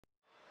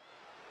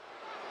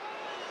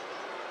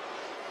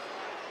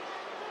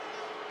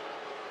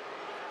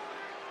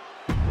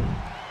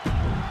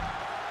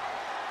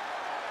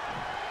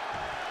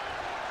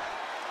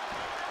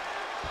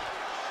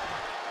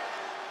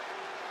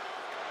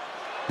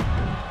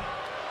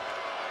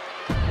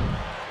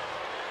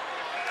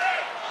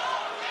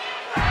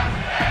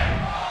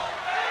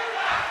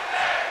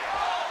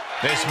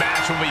This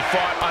match will be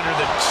fought under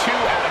the 2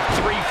 out of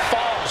 3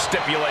 falls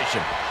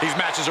stipulation. These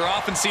matches are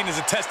often seen as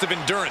a test of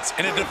endurance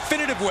and a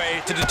definitive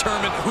way to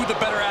determine who the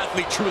better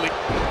athlete truly.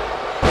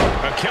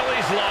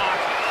 Achilles lock.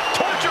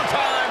 Torture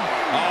time.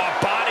 Oh,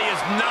 body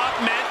is not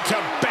meant to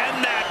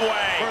bend that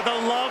way. For the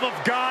love of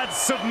God,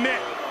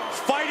 submit.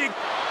 Fighting.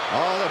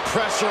 Oh, the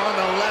pressure on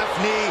the left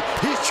knee.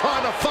 He's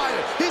trying to fight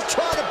it. He's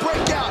trying to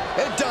break out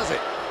and does it.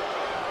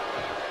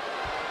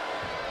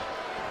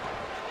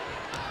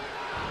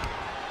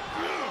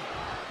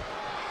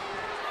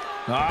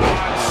 Sit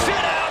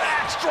out,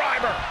 axe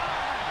driver.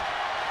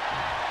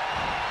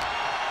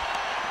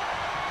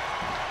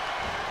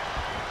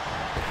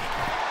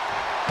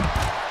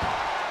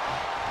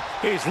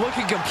 He's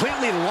looking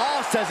completely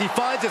lost as he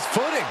finds his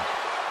footing.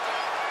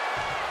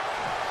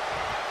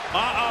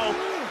 Uh-oh.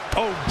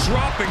 Oh,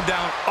 dropping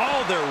down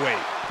all their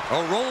weight.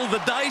 A roll of the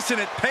dice,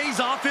 and it pays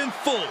off in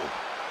full.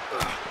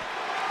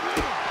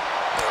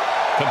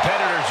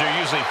 Competitors are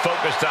usually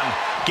focused on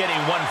getting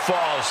one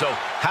fall, so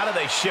how do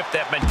they shift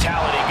that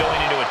mentality going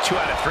into a 2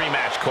 out of 3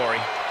 match,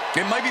 Corey?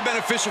 It might be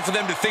beneficial for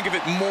them to think of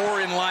it more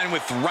in line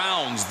with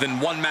rounds than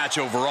one match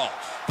overall.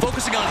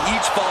 Focusing on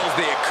each fall as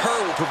they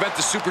occur will prevent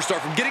the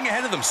superstar from getting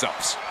ahead of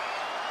themselves.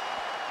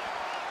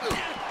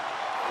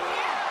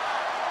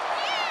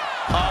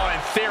 Oh,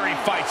 and Theory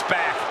fights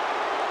back.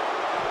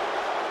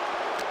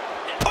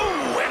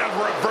 Oh, and a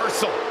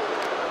reversal.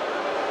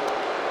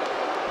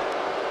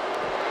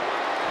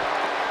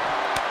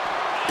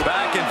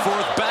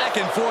 Back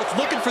and forth,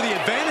 looking for the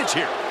advantage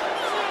here.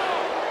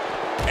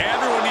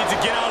 Everyone needs to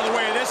get out of the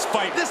way of this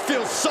fight. This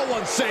feels so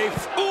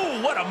unsafe.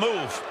 Ooh, what a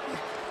move.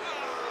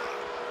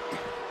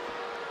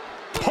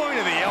 Point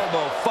of the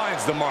elbow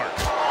finds the mark.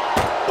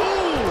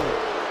 Ooh.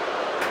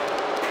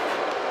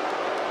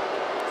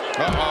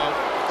 Uh-oh.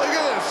 Look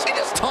at this. He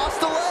just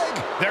tossed a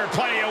leg. There are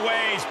plenty of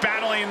ways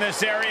battling in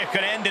this area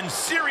could end in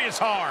serious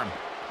harm.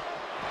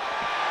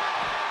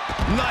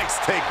 Nice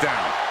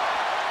takedown.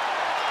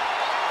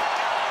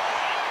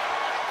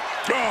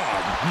 Oh,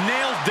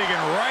 nails digging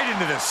right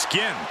into the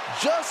skin.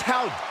 Just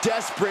how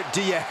desperate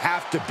do you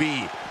have to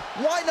be?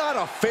 Why not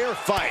a fair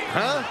fight,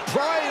 huh?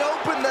 Prying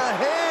open the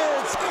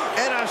hands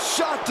and a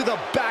shot to the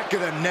back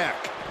of the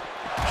neck.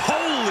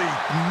 Holy,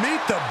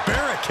 meet the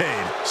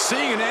barricade.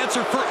 Seeing an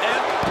answer for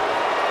Ed.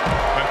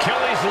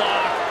 Achilles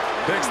lock.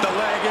 Picks the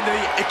leg into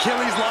the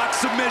Achilles lock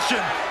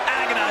submission.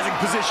 Agonizing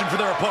position for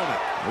their opponent.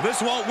 Well,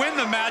 this won't win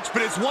the match,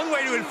 but it's one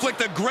way to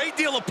inflict a great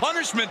deal of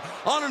punishment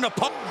on an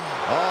opponent.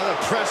 Oh,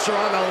 the pressure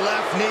on the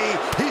left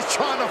knee. He's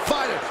trying to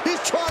fight it.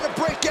 He's trying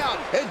to break out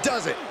and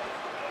does it.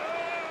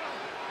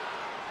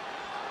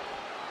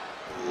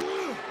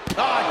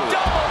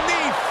 Double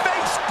knee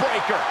face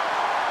breaker.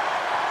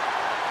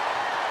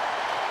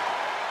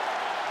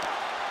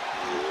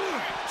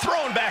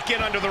 Thrown back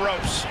in under the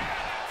ropes.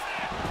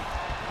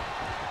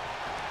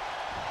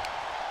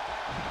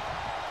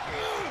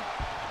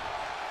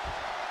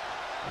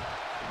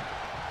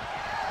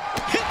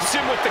 Hits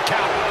him with the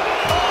counter.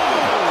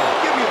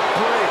 Oh, give me a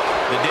break.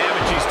 The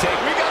damage he's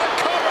taken. We got a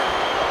cover.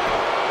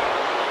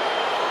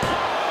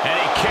 And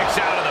he kicks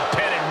out of the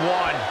pin and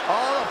 1.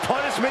 All the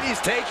punishment he's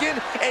taken,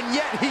 and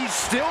yet he's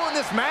still in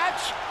this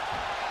match?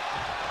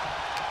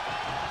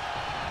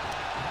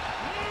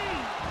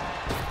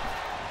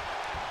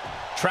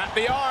 Trap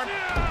the arm.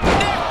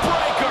 Neck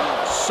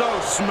breaker. So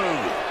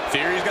smooth.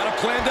 Theory's got a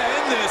plan to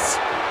end this.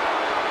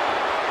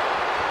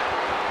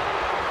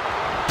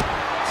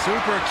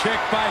 Super kick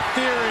by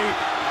Theory.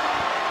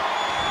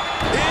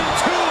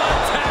 Into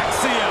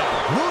Ataxia.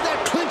 Will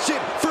that clinch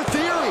it for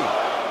Theory?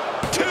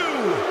 2.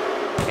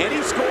 And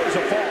he scores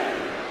a fall.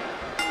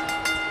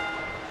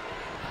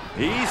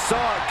 He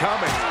saw it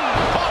coming.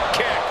 Pump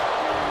kick.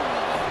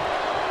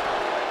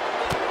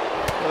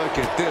 Look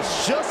at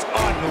this, just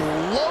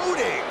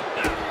unloading.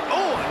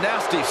 Oh, a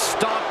nasty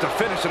stop to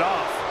finish it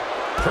off.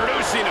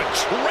 Producing a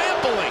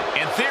trampling.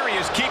 And Theory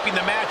is keeping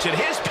the match at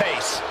his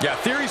pace. Yeah,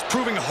 Theory's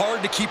proving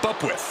hard to keep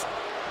up with.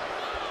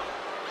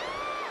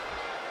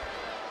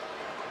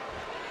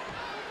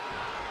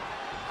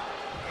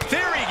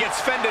 Theory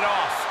gets fended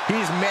off.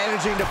 He's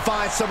managing to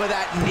find some of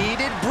that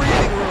needed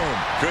breathing room.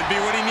 Could be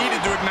what he needed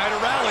to ignite a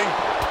rally.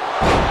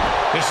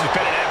 This has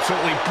been an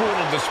absolutely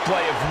brutal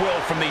display of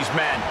will from these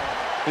men.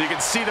 You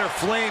can see their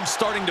flames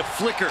starting to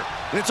flicker,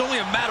 and it's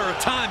only a matter of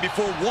time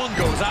before one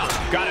goes out.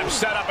 Got him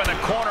set up in the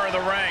corner of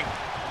the ring.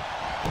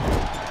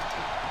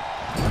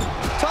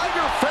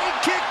 Tiger feint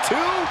kick,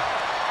 too.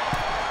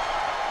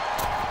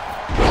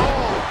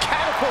 Oh,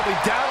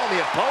 catapulting down on the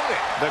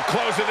opponent. The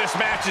close of this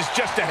match is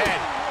just ahead.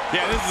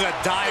 Yeah, this is a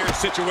dire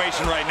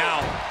situation right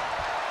now.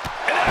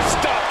 And then a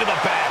stop to the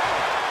back.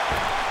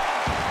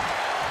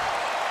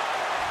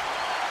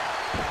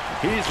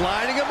 He's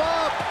lining him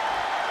up.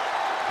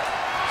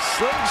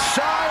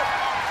 Slingshot.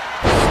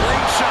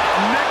 Slingshot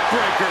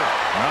neckbreaker.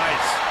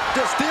 Nice.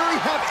 Does Theory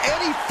have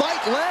any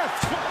fight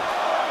left?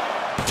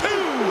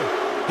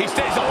 2. He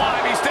stays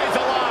alive. He stays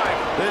alive.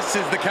 This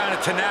is the kind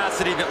of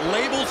tenacity that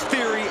labels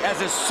Theory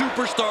as a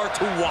superstar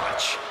to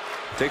watch.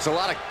 Takes a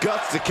lot of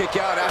guts to kick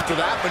out after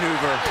that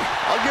maneuver.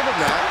 I'll give him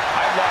that.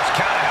 I've lost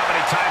count of how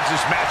many times this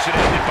match had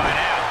ended by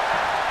now.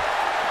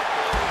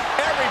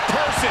 Every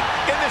person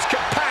in this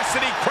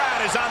capacity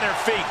crowd is on their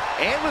feet.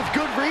 And with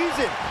good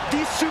reason.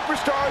 These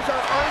superstars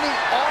are earning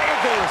all of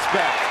their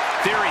respect.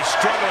 Theory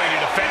struggling to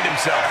defend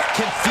himself.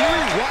 Can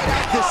Theory ride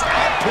out this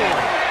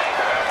outpouring?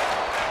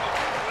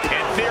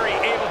 And Theory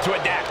able to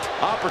adapt.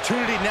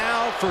 Opportunity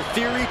now for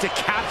Theory to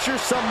capture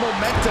some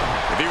momentum.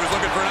 If he was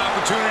looking for an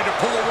opportunity to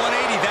pull a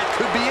 180, that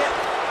could be it.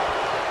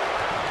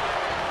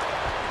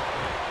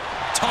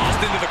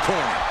 Tossed into the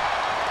corner.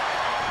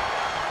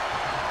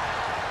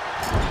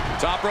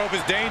 Top rope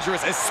is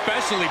dangerous,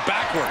 especially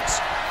backwards.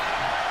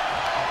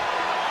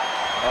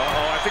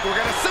 Uh-oh, I think we're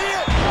going to see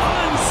it.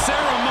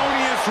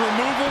 Unceremonious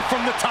removal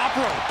from the top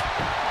rope.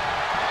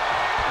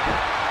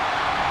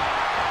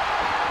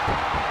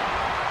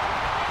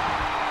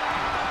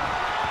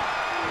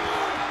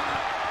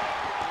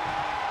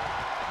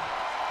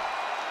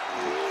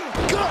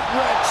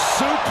 Gut-wrench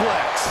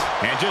suplex.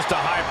 And just a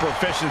high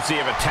proficiency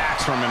of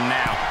attacks from him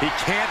now. He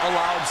can't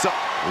allow himself.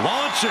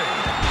 Launching.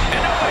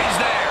 And nobody's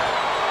there.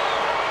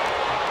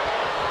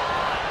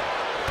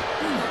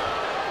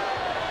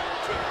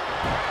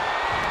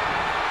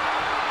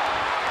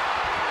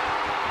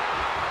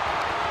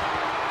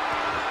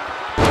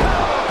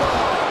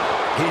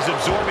 He's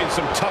absorbing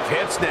some tough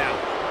hits now.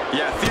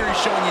 Yeah, Theory's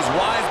showing he's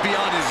wise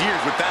beyond his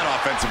years with that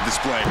offensive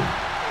display.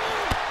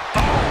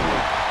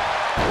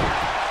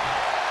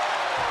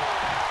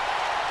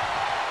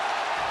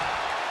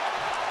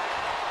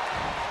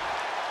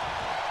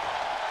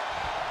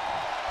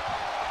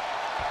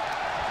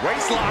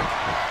 Waistlock.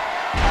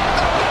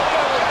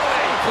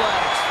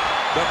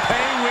 The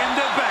pay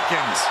window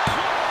beckons.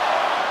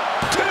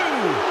 2.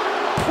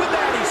 With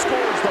that, he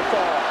scores the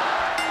fall.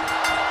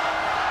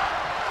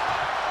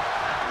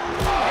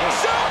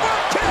 Super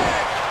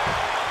kick!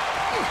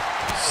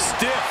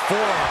 Stiff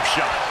forearm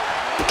shot.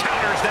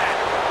 Counters that.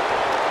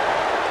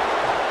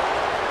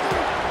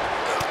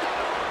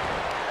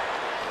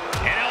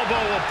 An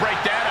elbow will break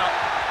that up.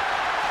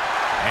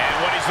 And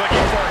what he's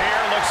looking for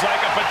here looks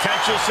like a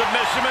potential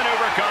submission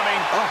maneuver coming.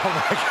 Oh,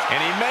 my God. And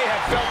he may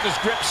have felt his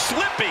grip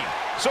slipping,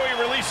 so he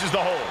releases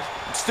the hold.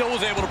 Still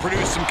was able to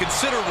produce some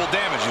considerable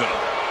damage, though.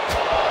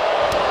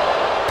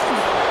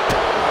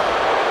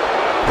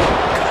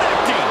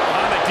 Connecting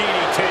on the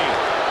DDT.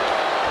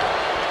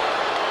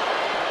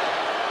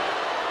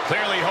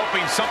 Clearly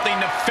hoping something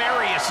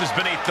nefarious is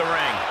beneath the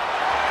ring.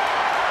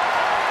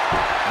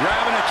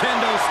 Grabbing a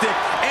kendo stick,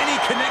 any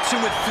connection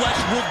with flesh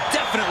will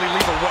definitely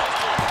leave a welt.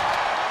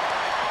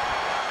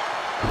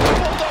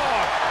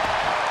 Bulldog.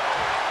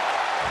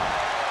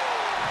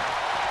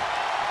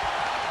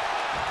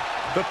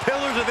 The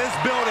pillars of this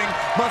building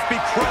must be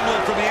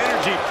crumbling from the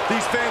energy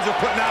these fans are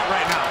putting out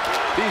right now.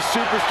 These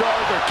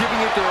superstars are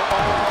giving it their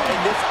all, and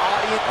this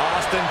audience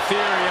Austin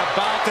Theory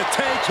about to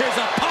take his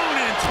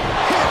opponent.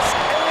 hits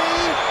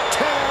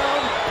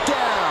A-Town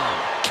down.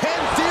 Can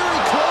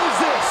Theory close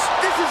this?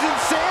 This is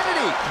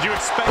insanity. Did you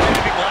expect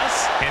anything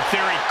less? And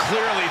Theory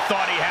clearly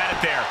thought he had it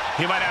there.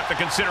 He might have to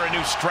consider a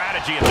new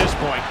strategy at this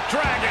point.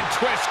 Dragon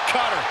twist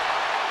cutter.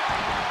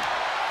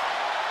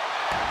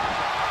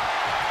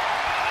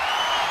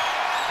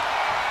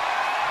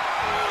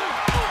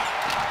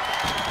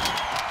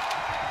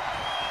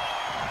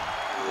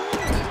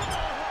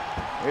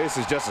 This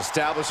is just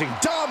establishing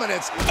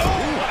dominance. Oh,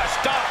 what a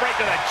stop right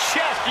to the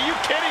chest. Are you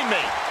kidding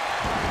me?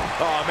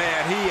 Oh,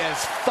 man, he is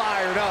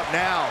fired up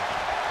now.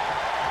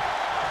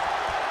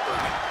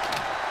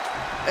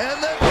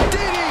 And then